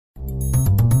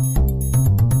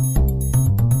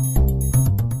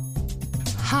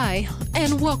Hi,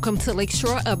 and welcome to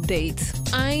Lakeshore Update.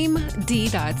 I'm Dee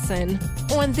Dodson.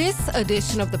 On this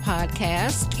edition of the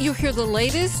podcast, you'll hear the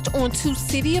latest on two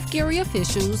City of Gary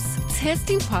officials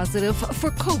testing positive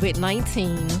for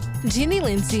COVID-19. Jenny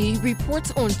Lindsay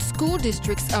reports on school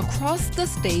districts across the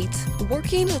state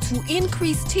working to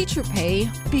increase teacher pay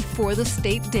before the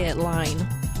state deadline.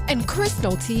 And Chris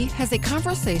Nolte has a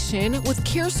conversation with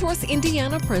CareSource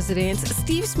Indiana President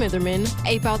Steve Smitherman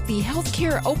about the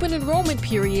healthcare open enrollment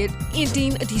period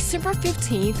ending December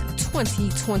 15th,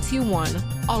 2021.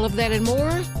 All of that and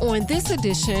more on this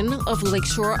edition of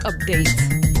Lakeshore Update.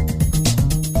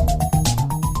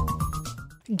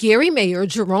 Gary Mayor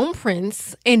Jerome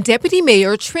Prince and Deputy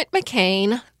Mayor Trent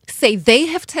McCain say they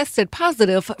have tested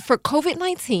positive for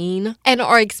COVID-19 and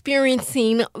are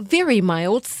experiencing very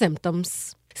mild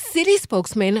symptoms. City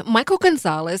spokesman Michael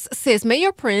Gonzalez says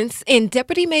Mayor Prince and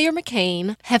Deputy Mayor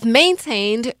McCain have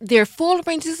maintained their full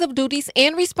ranges of duties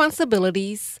and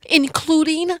responsibilities,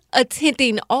 including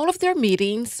attending all of their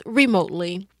meetings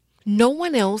remotely. No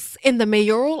one else in the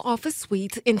mayoral office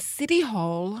suite in City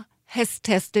Hall has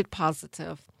tested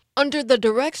positive. Under the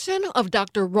direction of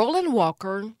Dr. Roland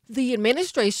Walker, the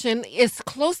administration is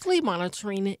closely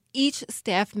monitoring each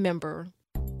staff member.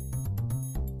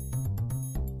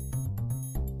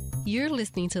 You're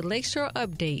listening to Lakeshore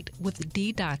Update with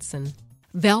Dee Dodson.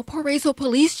 Valparaiso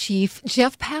Police Chief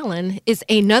Jeff Palin is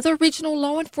another regional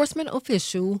law enforcement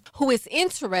official who is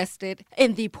interested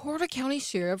in the Porter County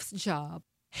Sheriff's job.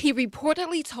 He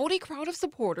reportedly told a crowd of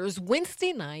supporters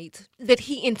Wednesday night that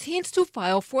he intends to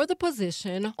file for the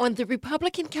position on the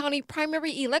Republican County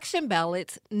primary election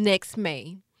ballot next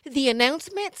May. The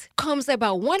announcement comes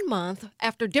about 1 month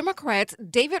after Democrat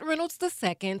David Reynolds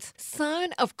II,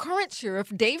 son of current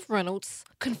Sheriff Dave Reynolds,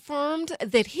 confirmed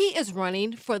that he is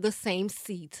running for the same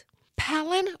seat.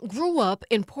 Palin grew up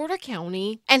in Porter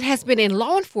County and has been in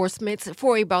law enforcement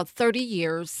for about 30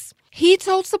 years. He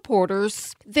told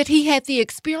supporters that he had the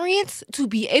experience to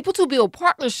be able to build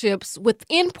partnerships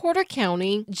within Porter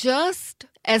County, just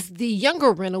as the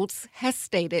younger Reynolds has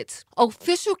stated.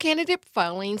 Official candidate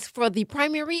filings for the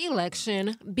primary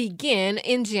election begin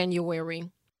in January.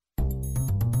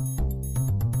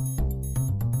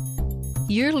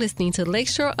 You're listening to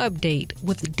Lakeshore Update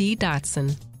with Dee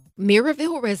Dodson.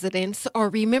 Maryville residents are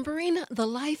remembering the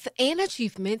life and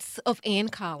achievements of Ann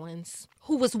Collins,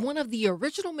 who was one of the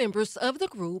original members of the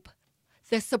group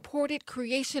that supported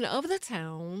creation of the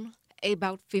town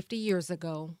about 50 years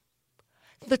ago.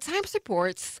 The Times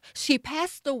reports she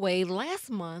passed away last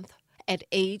month at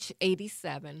age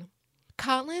 87.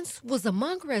 Collins was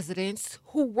among residents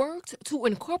who worked to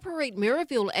incorporate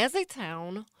Maryville as a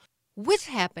town, which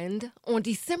happened on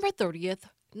December 30th,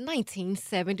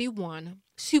 1971.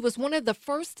 She was one of the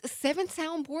first 7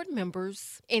 town board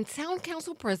members, and Town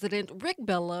Council President Rick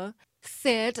Bella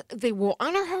said they will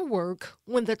honor her work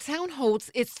when the town holds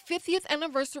its 50th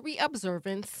anniversary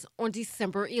observance on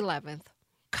December 11th.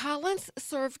 Collins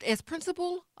served as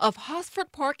principal of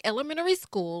Hosford Park Elementary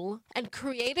School and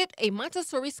created a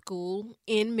Montessori school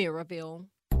in Maryville.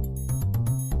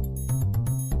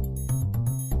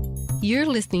 You're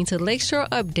listening to Lakeshore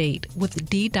Update with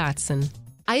Dee Dodson.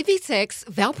 Ivy Tech's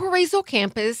Valparaiso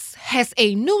campus has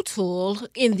a new tool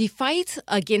in the fight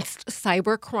against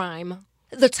cybercrime.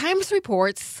 The Times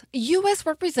reports U.S.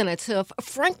 Representative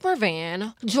Frank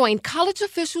Mervan joined college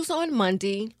officials on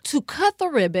Monday to cut the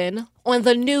ribbon on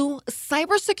the new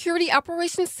Cybersecurity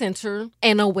Operations Center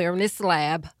and Awareness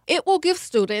Lab. It will give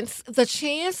students the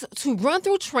chance to run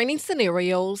through training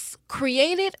scenarios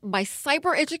created by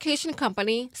cyber education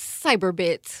company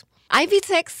Cyberbit. Ivy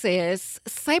Tech says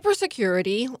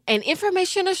cybersecurity and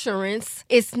information assurance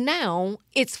is now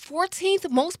its 14th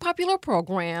most popular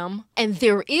program, and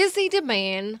there is a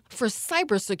demand for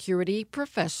cybersecurity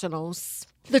professionals.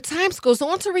 The Times goes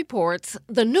on to report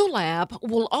the new lab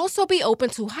will also be open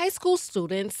to high school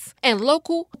students and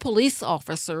local police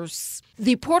officers.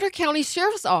 The Porter County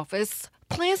Sheriff's Office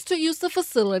plans to use the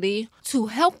facility to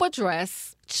help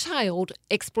address child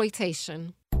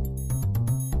exploitation.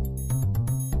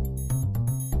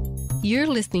 You're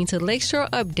listening to Lakeshore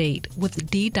Update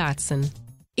with Dee Dodson.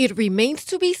 It remains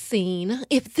to be seen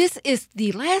if this is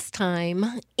the last time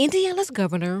Indiana's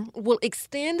governor will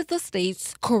extend the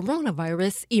state's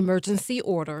coronavirus emergency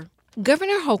order.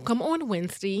 Governor Holcomb on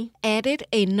Wednesday added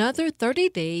another 30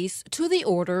 days to the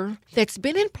order that's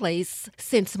been in place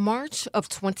since March of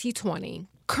 2020.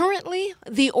 Currently,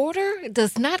 the order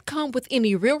does not come with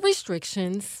any real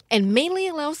restrictions and mainly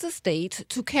allows the state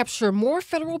to capture more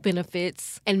federal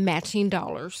benefits and matching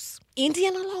dollars.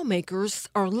 Indiana lawmakers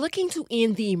are looking to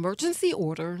end the emergency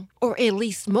order, or at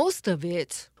least most of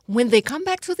it, when they come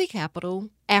back to the Capitol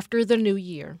after the new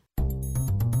year.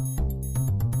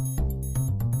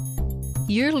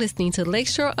 You're listening to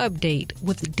Lakeshore Update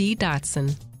with Dee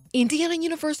Dotson. Indiana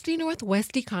University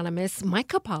Northwest economist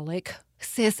Micah Pollack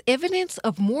says evidence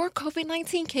of more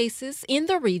COVID-19 cases in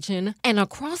the region and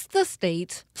across the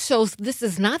state shows this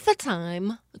is not the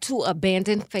time to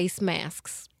abandon face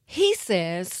masks. He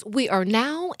says we are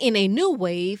now in a new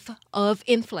wave of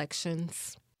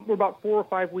inflections. We're about 4 or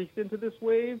 5 weeks into this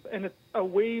wave, and it's a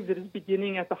wave that is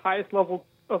beginning at the highest level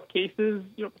of cases,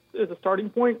 as a starting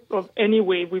point of any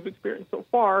wave we've experienced so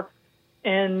far.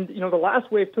 And, the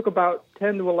last wave took about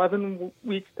 10 to 11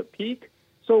 weeks to peak.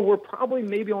 So we're probably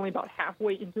maybe only about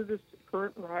halfway into this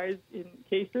current rise in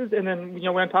cases. And then, we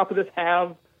on top of this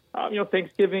have,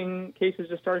 Thanksgiving cases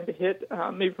just starting to hit,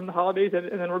 maybe from the holidays.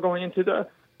 And then we're going into the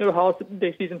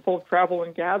holiday season full of travel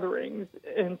and gatherings.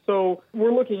 And so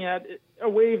we're looking at a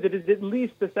wave that is at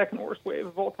least the second worst wave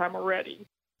of all time already.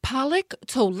 Pollack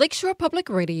told Lakeshore Public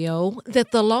Radio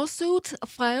that the lawsuit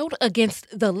filed against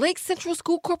the Lake Central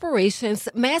School Corporation's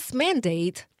mask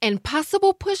mandate and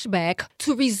possible pushback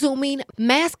to resuming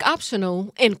mask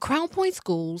optional in Crown Point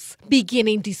schools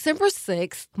beginning December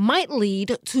 6th might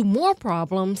lead to more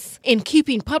problems in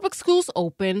keeping public schools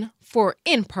open for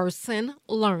in-person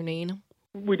learning.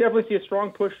 We definitely see a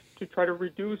strong push to try to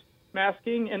reduce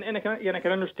masking, and I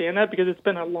can understand that because it's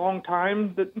been a long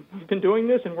time that we've been doing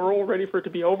this, and we're all ready for it to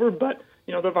be over, but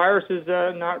the virus is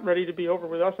not ready to be over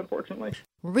with us, unfortunately.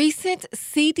 Recent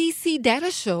CDC data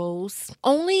shows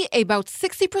only about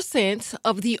 60%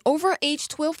 of the over age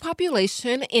 12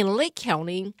 population in Lake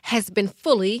County has been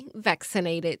fully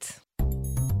vaccinated.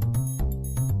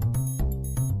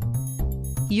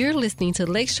 You're listening to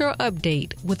Lakeshore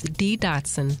Update with Dee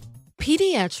Dotson.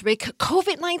 Pediatric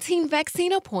COVID-19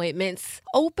 vaccine appointments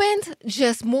opened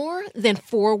just more than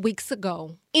 4 weeks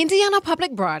ago. Indiana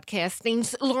Public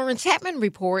Broadcasting's Lauren Chapman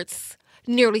reports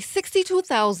nearly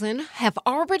 62,000 have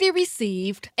already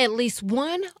received at least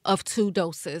one of 2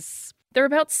 doses. There are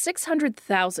about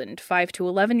 600,000 5 to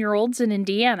 11-year-olds in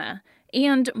Indiana,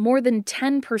 and more than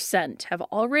 10% have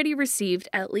already received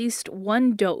at least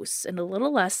 1 dose in a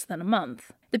little less than a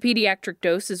month. The pediatric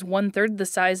dose is 1/3 the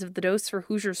size of the dose for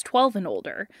Hoosiers 12 and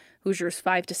older. Hoosiers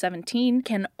 5 to 17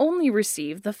 can only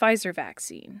receive the Pfizer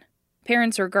vaccine.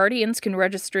 Parents or guardians can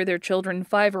register their children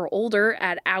 5 or older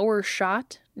at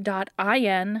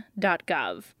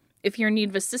ourshot.in.gov. If you're in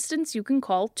need of assistance, you can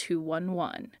call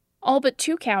 211. All but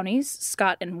 2 counties,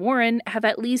 Scott and Warren, have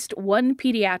at least 1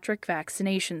 pediatric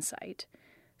vaccination site.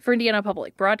 For Indiana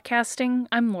Public Broadcasting,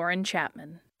 I'm Lauren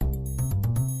Chapman.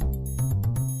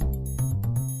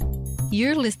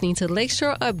 You're listening to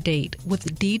Lakeshore Update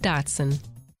with Dee Dotson.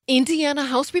 Indiana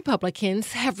House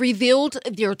Republicans have revealed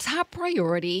their top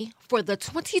priority for the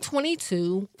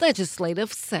 2022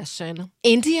 legislative session.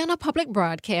 Indiana Public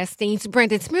Broadcasting's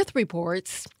Brandon Smith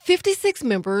reports 56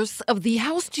 members of the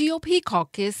House GOP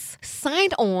caucus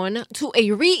signed on to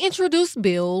a reintroduced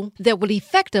bill that would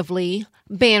effectively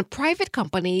ban private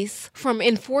companies from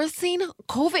enforcing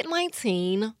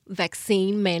COVID-19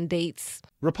 vaccine mandates.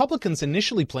 Republicans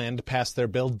initially planned to pass their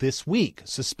bill this week,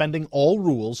 suspending all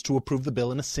rules to approve the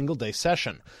bill in a single-day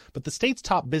session. But the state's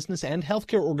top business and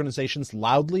healthcare organizations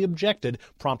loudly objected,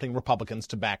 prompting Republicans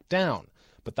to back down.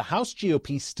 But the House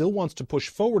GOP still wants to push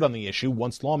forward on the issue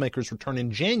once lawmakers return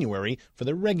in January for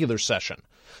their regular session.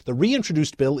 The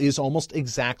reintroduced bill is almost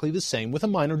exactly the same with a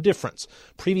minor difference.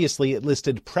 Previously, it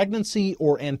listed pregnancy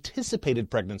or anticipated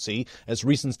pregnancy as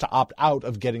reasons to opt out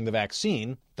of getting the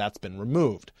vaccine. That's been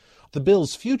removed. The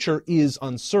bill's future is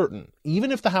uncertain.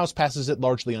 Even if the House passes it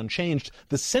largely unchanged,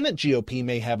 the Senate GOP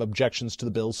may have objections to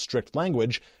the bill's strict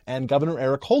language, and Governor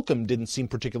Eric Holcomb didn't seem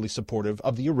particularly supportive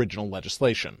of the original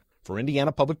legislation. For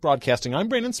Indiana Public Broadcasting, I'm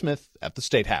Brandon Smith at the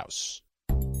State House.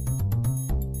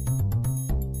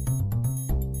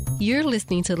 You're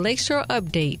listening to Lakeshore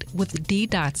Update with Dee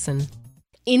Dotson.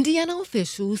 Indiana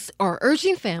officials are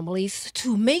urging families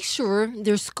to make sure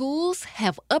their schools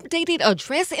have updated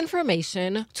address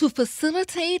information to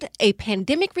facilitate a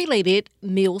pandemic-related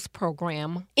meals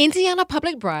program. Indiana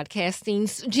Public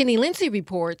Broadcasting's Jenny Lindsay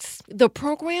reports the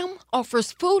program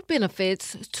offers food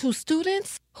benefits to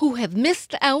students who have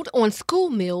missed out on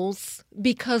school meals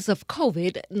because of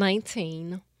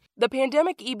COVID-19. The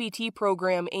Pandemic EBT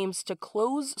program aims to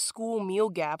close school meal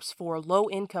gaps for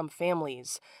low-income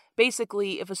families.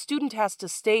 Basically, if a student has to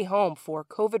stay home for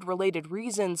COVID-related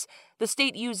reasons, the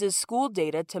state uses school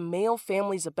data to mail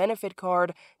families a benefit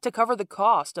card to cover the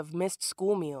cost of missed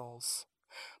school meals.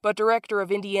 But Director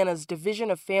of Indiana's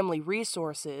Division of Family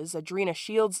Resources, Adrena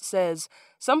Shields, says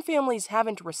some families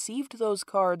haven't received those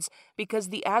cards because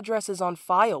the addresses on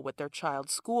file with their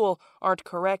child's school aren't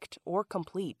correct or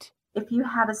complete. If you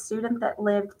have a student that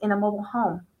lived in a mobile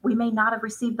home, we may not have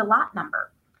received the lot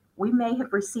number. We may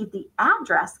have received the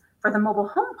address for the mobile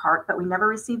home part, but we never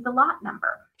received the lot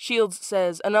number. Shields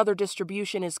says another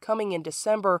distribution is coming in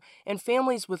December, and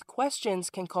families with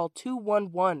questions can call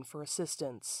 211 for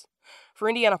assistance. For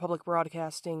Indiana Public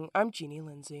Broadcasting, I'm Jeannie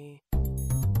Lindsay.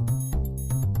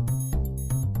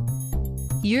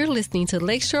 You're listening to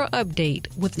Lakeshore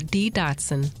Update with Dee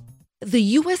Dotson. The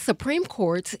U.S. Supreme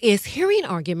Court is hearing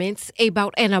arguments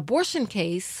about an abortion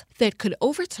case that could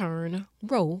overturn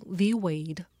Roe v.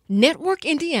 Wade. Network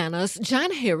Indiana's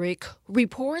John Herrick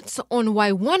reports on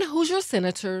why one Hoosier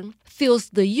senator feels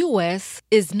the U.S.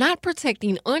 is not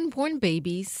protecting unborn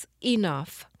babies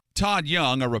enough. Todd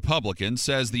Young, a Republican,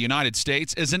 says the United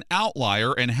States is an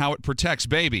outlier in how it protects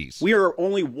babies. We are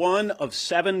only one of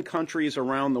 7 countries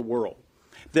around the world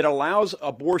that allows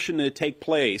abortion to take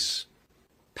place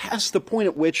past the point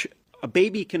at which a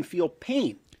baby can feel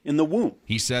pain in the womb.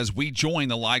 He says we join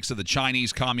the likes of the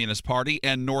Chinese Communist Party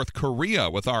and North Korea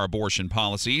with our abortion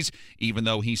policies, even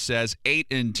though he says 8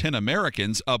 in 10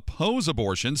 Americans oppose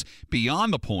abortions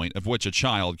beyond the point of which a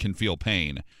child can feel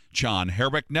pain. John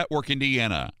Herrick, Network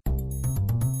Indiana.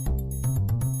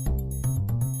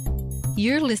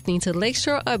 You're listening to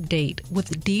Lakeshore Update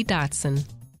with Dee Dotson.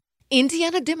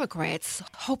 Indiana Democrats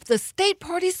hope the state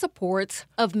party's support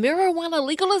of marijuana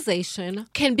legalization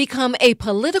can become a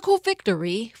political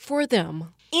victory for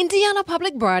them. Indiana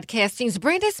Public Broadcasting's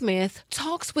Brandon Smith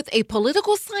talks with a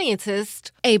political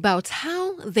scientist about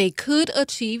how they could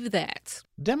achieve that.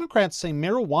 Democrats say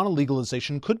marijuana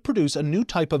legalization could produce a new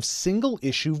type of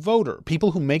single-issue voter,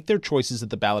 people who make their choices at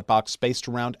the ballot box based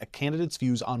around a candidate's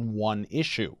views on one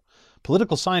issue.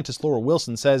 Political scientist Laura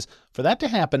Wilson says for that to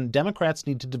happen, Democrats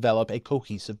need to develop a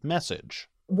cohesive message.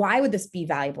 Why would this be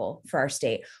valuable for our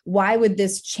state? Why would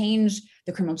this change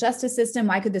the criminal justice system?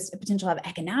 Why could this potentially have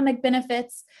economic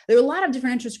benefits? There are a lot of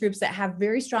different interest groups that have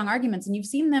very strong arguments, and you've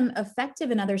seen them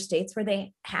effective in other states where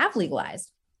they have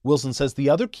legalized. Wilson says the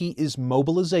other key is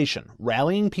mobilization,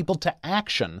 rallying people to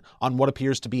action on what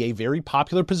appears to be a very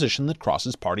popular position that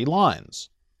crosses party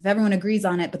lines. If everyone agrees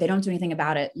on it, but they don't do anything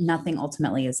about it, nothing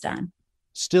ultimately is done.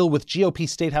 Still, with GOP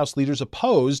State House leaders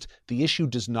opposed, the issue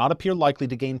does not appear likely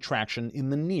to gain traction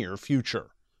in the near future.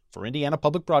 For Indiana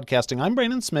Public Broadcasting, I'm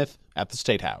Brandon Smith at the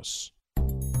State House.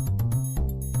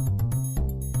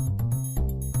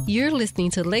 You're listening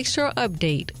to Lakeshore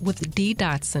Update with Dee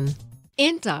Dotson.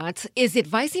 INDOT is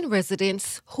advising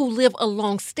residents who live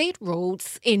along state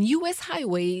roads and U.S.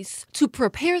 highways to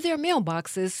prepare their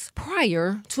mailboxes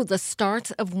prior to the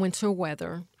start of winter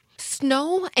weather.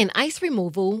 Snow and ice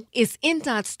removal is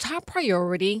INDOT's top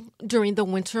priority during the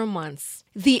winter months.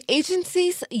 The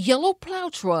agency's yellow plow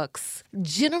trucks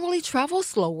generally travel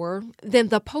slower than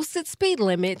the posted speed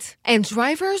limit, and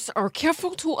drivers are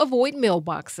careful to avoid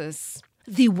mailboxes.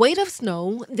 The weight of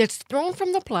snow that's thrown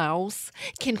from the plows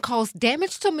can cause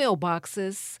damage to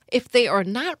mailboxes if they are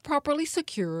not properly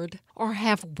secured or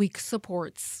have weak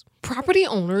supports. Property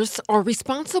owners are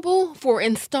responsible for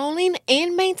installing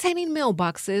and maintaining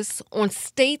mailboxes on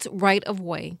state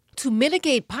right-of-way. To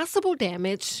mitigate possible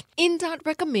damage, INDOT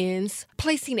recommends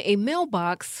placing a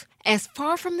mailbox as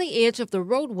far from the edge of the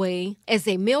roadway as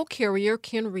a mail carrier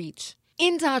can reach.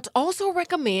 INDOT also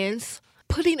recommends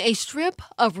putting a strip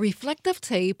of reflective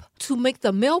tape to make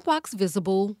the mailbox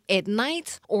visible at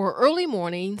night or early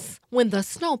mornings when the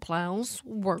snowplows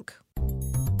work.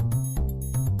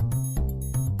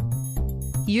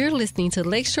 You're listening to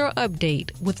Lakeshore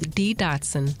Update with Dee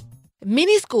Dotson.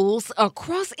 Many schools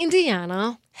across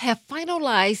Indiana have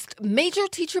finalized major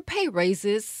teacher pay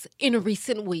raises in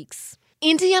recent weeks.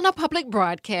 Indiana Public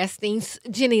Broadcasting's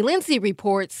Jenny Lindsay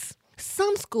reports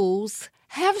some schools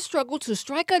have struggled to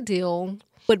strike a deal,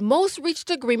 but most reached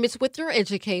agreements with their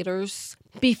educators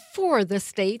before the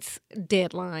state's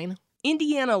deadline.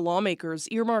 Indiana lawmakers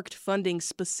earmarked funding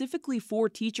specifically for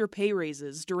teacher pay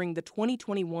raises during the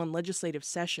 2021 legislative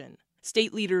session.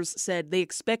 State leaders said they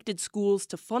expected schools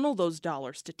to funnel those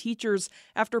dollars to teachers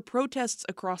after protests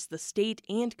across the state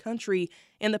and country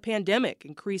and the pandemic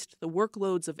increased the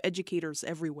workloads of educators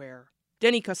everywhere.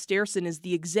 Denny Kosterson is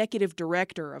the executive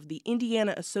director of the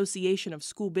Indiana Association of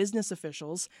School Business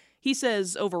Officials. He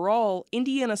says overall,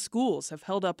 Indiana schools have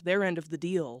held up their end of the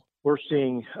deal. We're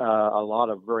seeing a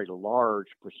lot of very large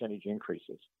percentage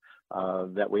increases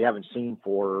that we haven't seen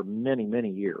for many, many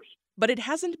years. But it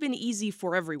hasn't been easy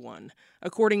for everyone.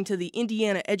 According to the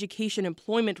Indiana Education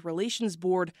Employment Relations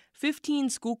Board, 15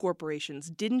 school corporations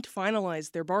didn't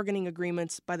finalize their bargaining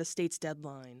agreements by the state's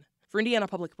deadline. For Indiana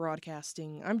Public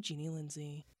Broadcasting, I'm Jeannie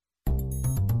Lindsay.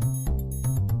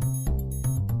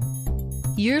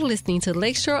 You're listening to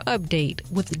Lakeshore Update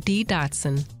with Dee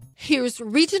Dotson. Here's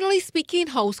regionally speaking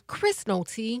host Chris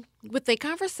Nolte with a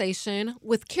conversation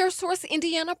with CareSource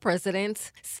Indiana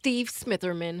President Steve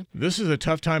Smitherman. This is a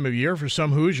tough time of year for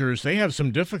some Hoosiers. They have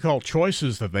some difficult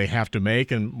choices that they have to make,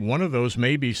 and one of those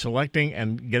may be selecting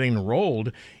and getting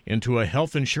enrolled into a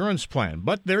health insurance plan.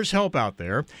 But there's help out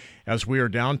there as we are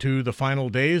down to the final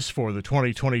days for the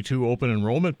 2022 open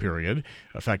enrollment period.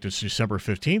 Effective December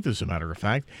 15th, as a matter of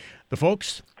fact. The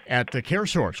folks at the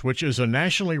CareSource, which is a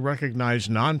nationally recognized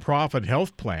nonprofit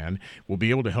health plan, will be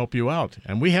able to help you out.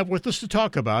 And we have with us to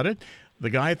talk about it the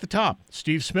guy at the top.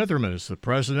 Steve Smitherman is the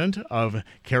president of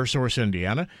CareSource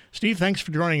Indiana. Steve, thanks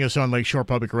for joining us on Lakeshore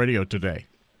Public Radio today.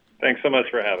 Thanks so much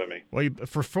for having me. Well,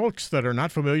 for folks that are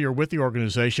not familiar with the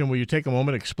organization, will you take a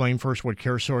moment to explain first what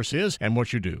CareSource is and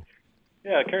what you do?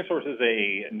 Yeah, CareSource is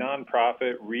a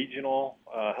nonprofit regional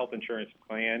health insurance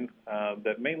plan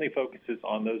that mainly focuses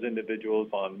on those individuals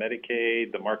on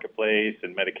Medicaid, the Marketplace,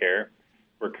 and Medicare.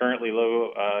 We're currently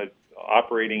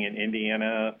operating in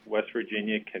Indiana, West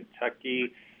Virginia,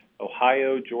 Kentucky,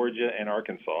 Ohio, Georgia, and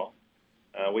Arkansas.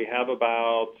 We have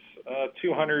about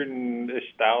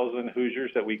 200,000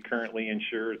 Hoosiers that we currently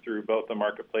insure through both the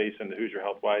Marketplace and the Hoosier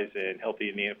HealthWise and Healthy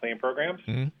Indiana Plan programs.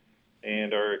 Mm-hmm.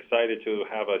 And are excited to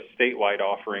have a statewide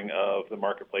offering of the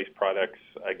Marketplace products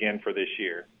again for this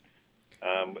year.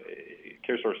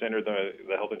 CareSource entered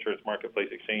the Health Insurance Marketplace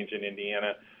Exchange in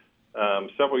Indiana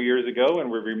several years ago,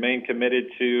 and we remain committed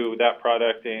to that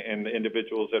product and the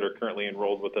individuals that are currently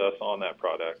enrolled with us on that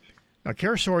product. Now,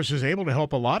 CareSource is able to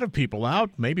help a lot of people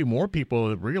out, maybe more people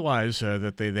that realize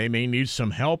that they may need some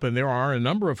help, and there are a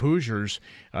number of Hoosiers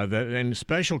that in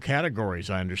special categories,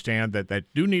 I understand, that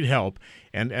do need help,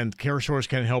 and CareSource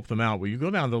can help them out. Will you go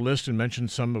down the list and mention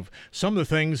some of the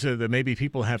things that maybe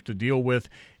people have to deal with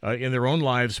in their own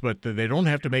lives, but they don't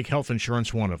have to make health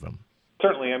insurance one of them?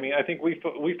 Certainly. I mean, I think we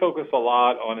focus a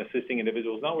lot on assisting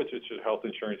individuals, not with just health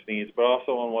insurance needs, but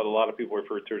also on what a lot of people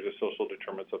refer to as the social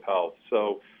determinants of health.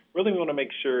 So really we want to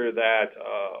make sure that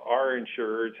our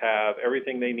insureds have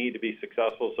everything they need to be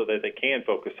successful so that they can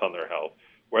focus on their health,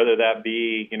 whether that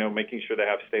be, making sure they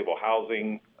have stable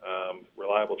housing,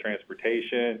 reliable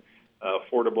transportation,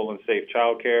 affordable and safe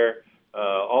childcare,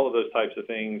 all of those types of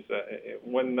things.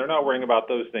 When they're not worrying about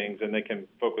those things, then they can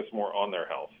focus more on their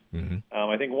health. Mm-hmm.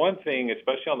 I think one thing,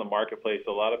 especially on the Marketplace,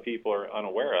 a lot of people are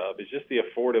unaware of is just the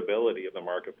affordability of the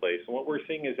Marketplace. And what we're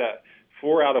seeing is that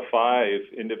 4 out of 5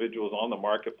 individuals on the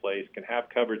Marketplace can have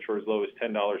coverage for as low as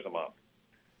 $10 a month.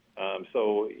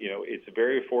 So, it's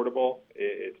very affordable.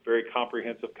 It's very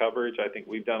comprehensive coverage. I think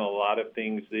we've done a lot of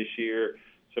things this year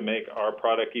to make our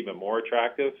product even more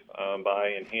attractive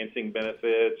by enhancing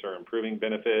benefits or improving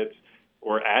benefits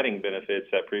or adding benefits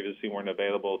that previously weren't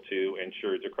available to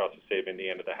insureds across the state of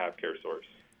Indiana that have CareSource.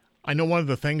 I know one of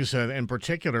the things in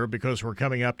particular, because we're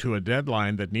coming up to a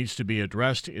deadline that needs to be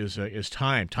addressed, is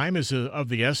time. Time is of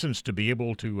the essence to be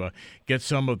able to get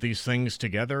some of these things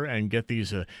together and get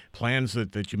these plans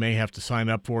that you may have to sign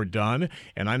up for done.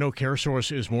 And I know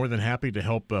CareSource is more than happy to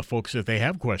help folks, if they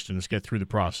have questions, get through the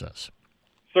process.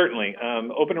 Certainly.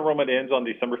 Open enrollment ends on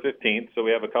December 15th, so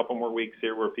we have a couple more weeks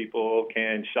here where people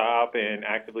can shop and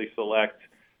actively select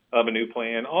a new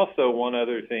plan. Also, one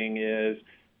other thing is,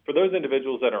 for those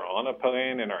individuals that are on a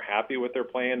plan and are happy with their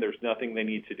plan, there's nothing they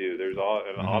need to do. There's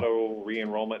an auto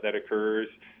re-enrollment that occurs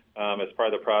as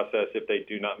part of the process if they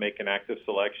do not make an active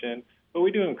selection. But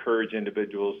we do encourage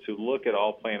individuals to look at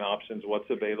all plan options, what's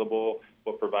available,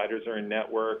 what providers are in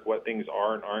network, what things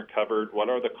are and aren't covered, what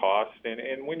are the costs.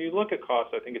 And when you look at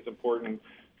costs, I think it's important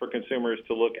for consumers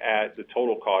to look at the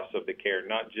total cost of the care,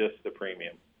 not just the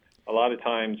premium. A lot of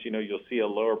times, you'll see a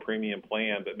lower premium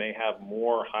plan but may have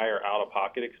more higher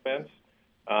out-of-pocket expense,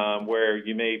 where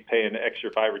you may pay an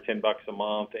extra $5 or $10 a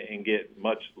month and get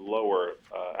much lower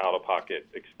out-of-pocket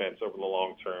expense over the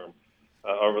long term,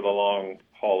 over the long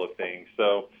haul of things.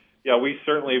 So, yeah, we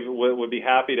certainly would be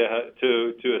happy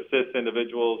to assist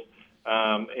individuals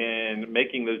in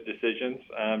making those decisions.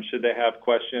 Should they have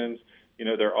questions,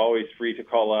 they're always free to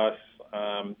call us,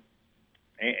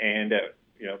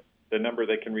 the number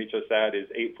they can reach us at is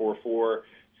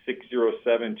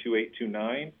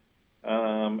 844-607-2829.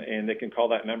 And they can call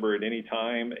that number at any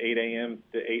time, 8 a.m.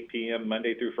 to 8 p.m.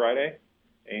 Monday through Friday.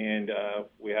 And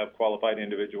we have qualified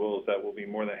individuals that will be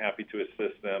more than happy to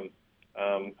assist them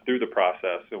through the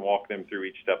process and walk them through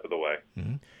each step of the way.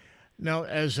 Mm-hmm. Now,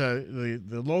 as the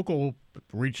local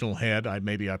regional head, I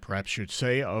perhaps should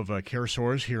say, of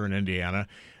CareSource here in Indiana,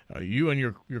 you and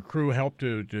your crew help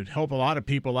to help a lot of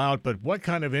people out, but what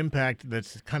kind of impact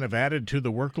that's kind of added to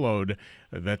the workload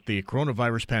that the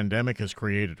coronavirus pandemic has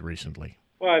created recently?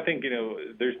 Well, I think,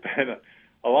 there's been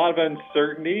a lot of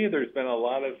uncertainty. There's been a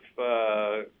lot of,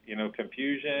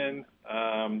 confusion,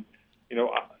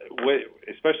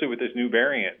 especially with this new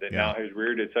variant that now has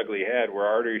reared its ugly head. We're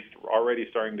already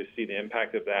starting to see the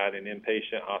impact of that in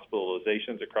inpatient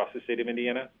hospitalizations across the state of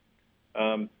Indiana.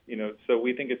 So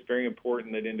we think it's very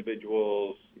important that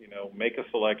individuals, make a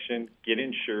selection, get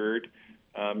insured.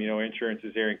 Insurance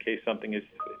is there in case something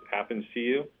happens to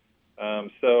you.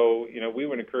 We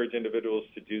would encourage individuals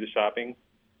to do the shopping.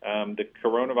 The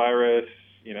coronavirus,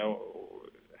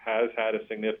 has had a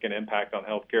significant impact on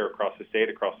healthcare across the state,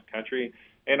 across the country,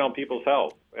 and on people's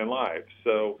health and lives.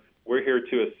 So we're here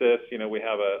to assist. We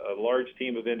have a large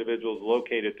team of individuals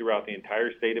located throughout the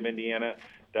entire state of Indiana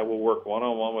that will work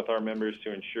one-on-one with our members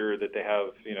to ensure that they have,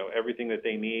 everything that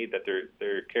they need, that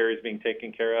their care is being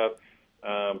taken care of.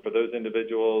 For those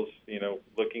individuals,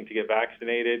 looking to get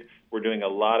vaccinated, we're doing a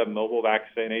lot of mobile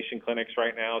vaccination clinics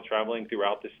right now, traveling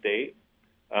throughout the state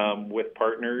with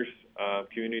partners,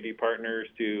 community partners,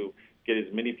 to get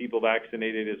as many people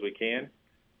vaccinated as we can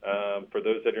for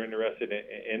those that are interested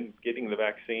in getting the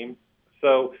vaccine.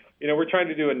 So, we're trying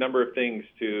to do a number of things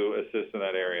to assist in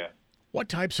that area. What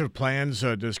types of plans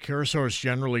does CareSource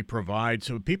generally provide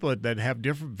so people that have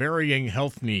different varying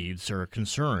health needs or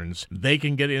concerns, they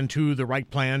can get into the right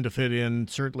plan to fit in,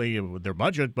 certainly with their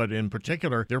budget, but in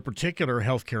particular, their particular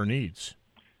healthcare needs?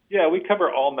 Yeah, we cover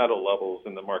all metal levels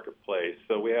in the marketplace.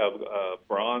 So we have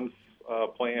bronze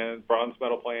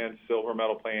metal plans, silver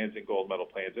metal plans, and gold metal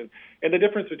plans. And the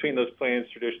difference between those plans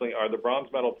traditionally are the bronze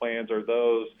metal plans are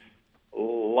those a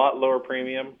lot lower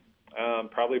premium,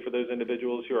 probably for those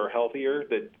individuals who are healthier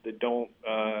that don't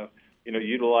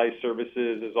utilize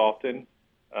services as often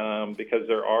because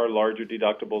there are larger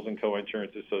deductibles and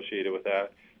co-insurance associated with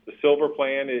that. The silver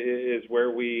plan is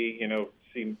where we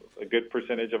see a good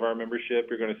percentage of our membership.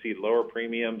 You're going to see lower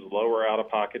premiums, lower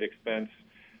out-of-pocket expense.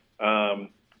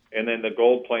 And then the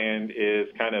gold plan is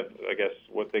kind of, I guess,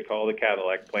 what they call the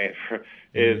Cadillac plan,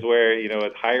 is where,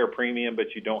 it's higher premium,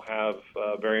 but you don't have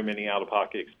very many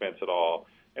out-of-pocket expense at all.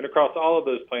 And across all of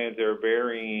those plans, there are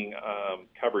varying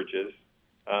coverages.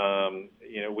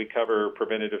 We cover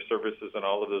preventative services in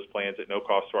all of those plans at no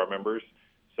cost to our members.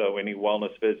 So any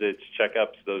wellness visits,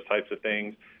 checkups, those types of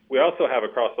things. We also have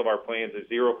across all of our plans a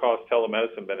zero-cost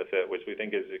telemedicine benefit, which we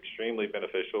think is extremely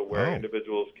beneficial, where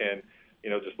individuals can,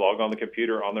 just log on the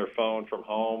computer on their phone from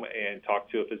home and talk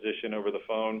to a physician over the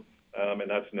phone, and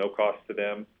that's no cost to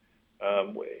them.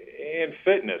 And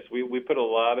fitness. We put a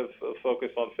lot of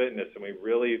focus on fitness, and we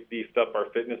really beefed up our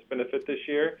fitness benefit this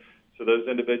year. So those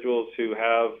individuals who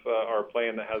have our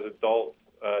plan that has adult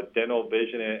dental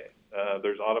vision,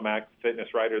 there's automatic fitness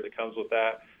rider that comes with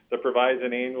that provides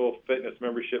an annual fitness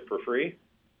membership for free.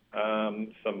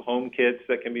 Some home kits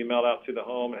that can be mailed out to the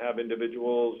home and have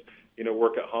individuals,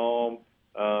 work at home.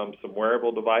 Some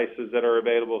wearable devices that are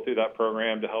available through that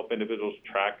program to help individuals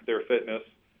track their fitness.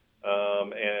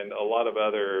 And a lot of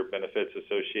other benefits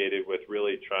associated with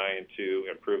really trying to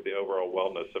improve the overall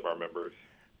wellness of our members.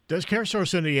 Does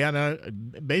CareSource Indiana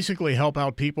basically help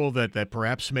out people that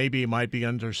perhaps maybe might be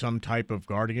under some type of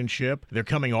guardianship? They're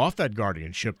coming off that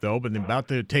guardianship, though, but they're about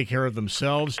to take care of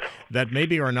themselves, that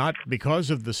maybe are not, because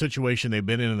of the situation they've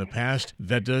been in the past,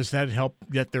 does that help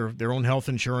get their own health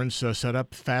insurance set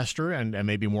up faster and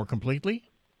maybe more completely?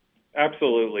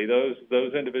 Absolutely.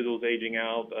 Those individuals aging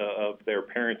out of their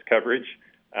parents' coverage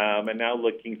and now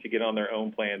looking to get on their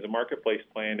own plans. A marketplace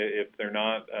plan, if they're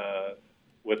not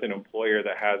with an employer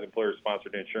that has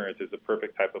employer-sponsored insurance, is the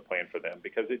perfect type of plan for them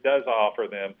because it does offer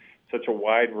them such a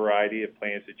wide variety of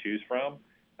plans to choose from,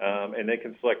 and they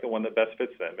can select the one that best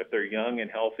fits them. If they're young and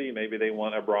healthy, maybe they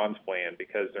want a bronze plan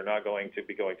because they're not going to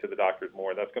be going to the doctors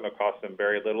more. That's going to cost them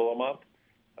very little a month.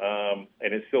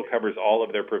 And it still covers all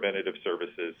of their preventative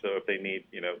services. So if they need,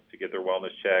 to get their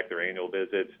wellness check, their annual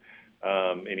visits,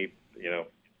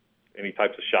 any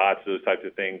types of shots, those types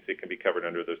of things, it can be covered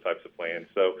under those types of plans.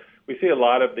 So we see a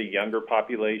lot of the younger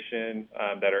population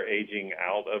that are aging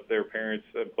out of their parents'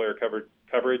 employer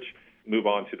coverage move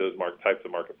on to those types of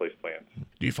marketplace plans.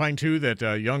 Do you find, too, that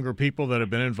younger people that have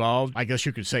been involved, I guess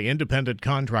you could say independent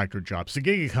contractor jobs, the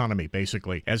gig economy,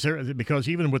 basically, because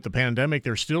even with the pandemic,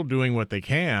 they're still doing what they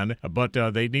can, but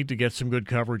they need to get some good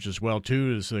coverage as well,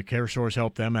 too. Does the CareSource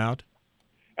help them out?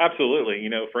 Absolutely.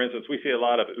 For instance, we see a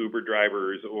lot of Uber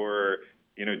drivers or,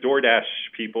 DoorDash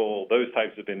people, those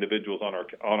types of individuals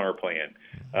on our plan,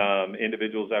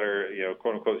 individuals that are,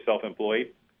 quote unquote,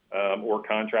 self-employed or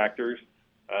contractors,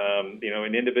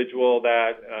 an individual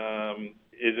that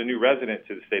is a new resident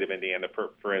to the state of Indiana,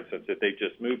 for instance, if they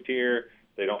just moved here,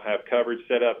 they don't have coverage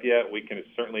set up yet, we can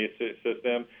certainly assist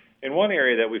them. And one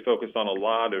area that we focus on a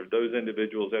lot are those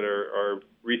individuals that are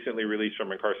recently released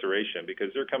from incarceration,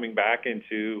 because they're coming back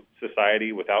into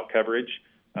society without coverage.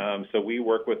 So we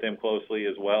work with them closely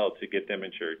as well to get them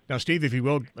insured. Now, Steve, if you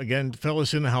will, again, fill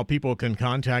us in how people can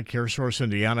contact CareSource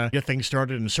Indiana, get things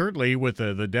started, and certainly with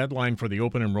the deadline for the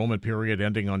open enrollment period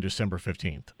ending on December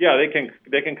 15th. Yeah, they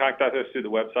can contact us through the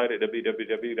website at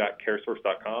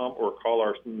www.caresource.com or call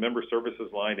our member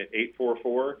services line at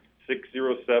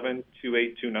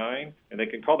 844-607-2829, and they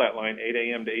can call that line 8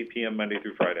 a.m. to 8 p.m. Monday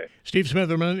through Friday. Steve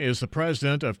Smitherman is the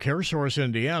president of CareSource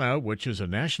Indiana, which is a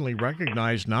nationally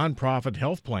recognized nonprofit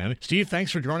health plan. Steve,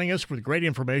 thanks for joining us with great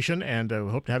information, and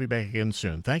hope to have you back again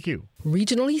soon. Thank you.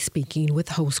 Regionally Speaking with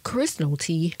host Chris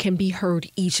Nolte can be heard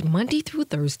each Monday through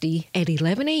Thursday at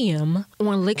 11 a.m.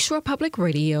 on Lakeshore Public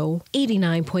Radio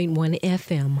 89.1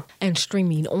 FM and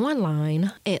streaming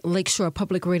online at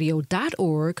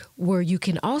lakeshorepublicradio.org, where you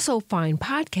can also find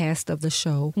podcasts of the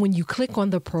show when you click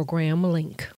on the program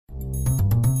link.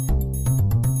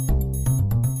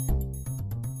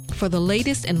 For the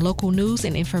latest in local news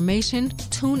and information,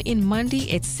 tune in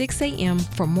Monday at 6 a.m.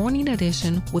 for Morning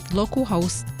Edition with local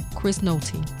host Chris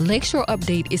Nolte. Lakeshore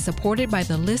Update is supported by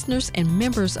the listeners and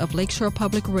members of Lakeshore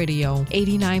Public Radio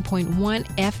 89.1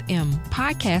 FM.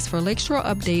 Podcasts for Lakeshore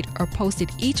Update are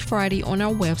posted each Friday on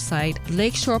our website,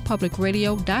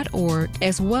 lakeshorepublicradio.org,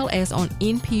 as well as on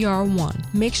NPR One.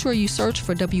 Make sure you search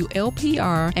for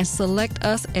WLPR and select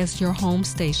us as your home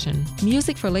station.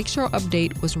 Music for Lakeshore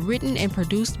Update was written and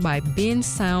produced by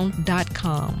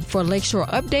bensound.com. For Lakeshore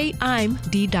Update, I'm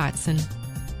Dee Dotson.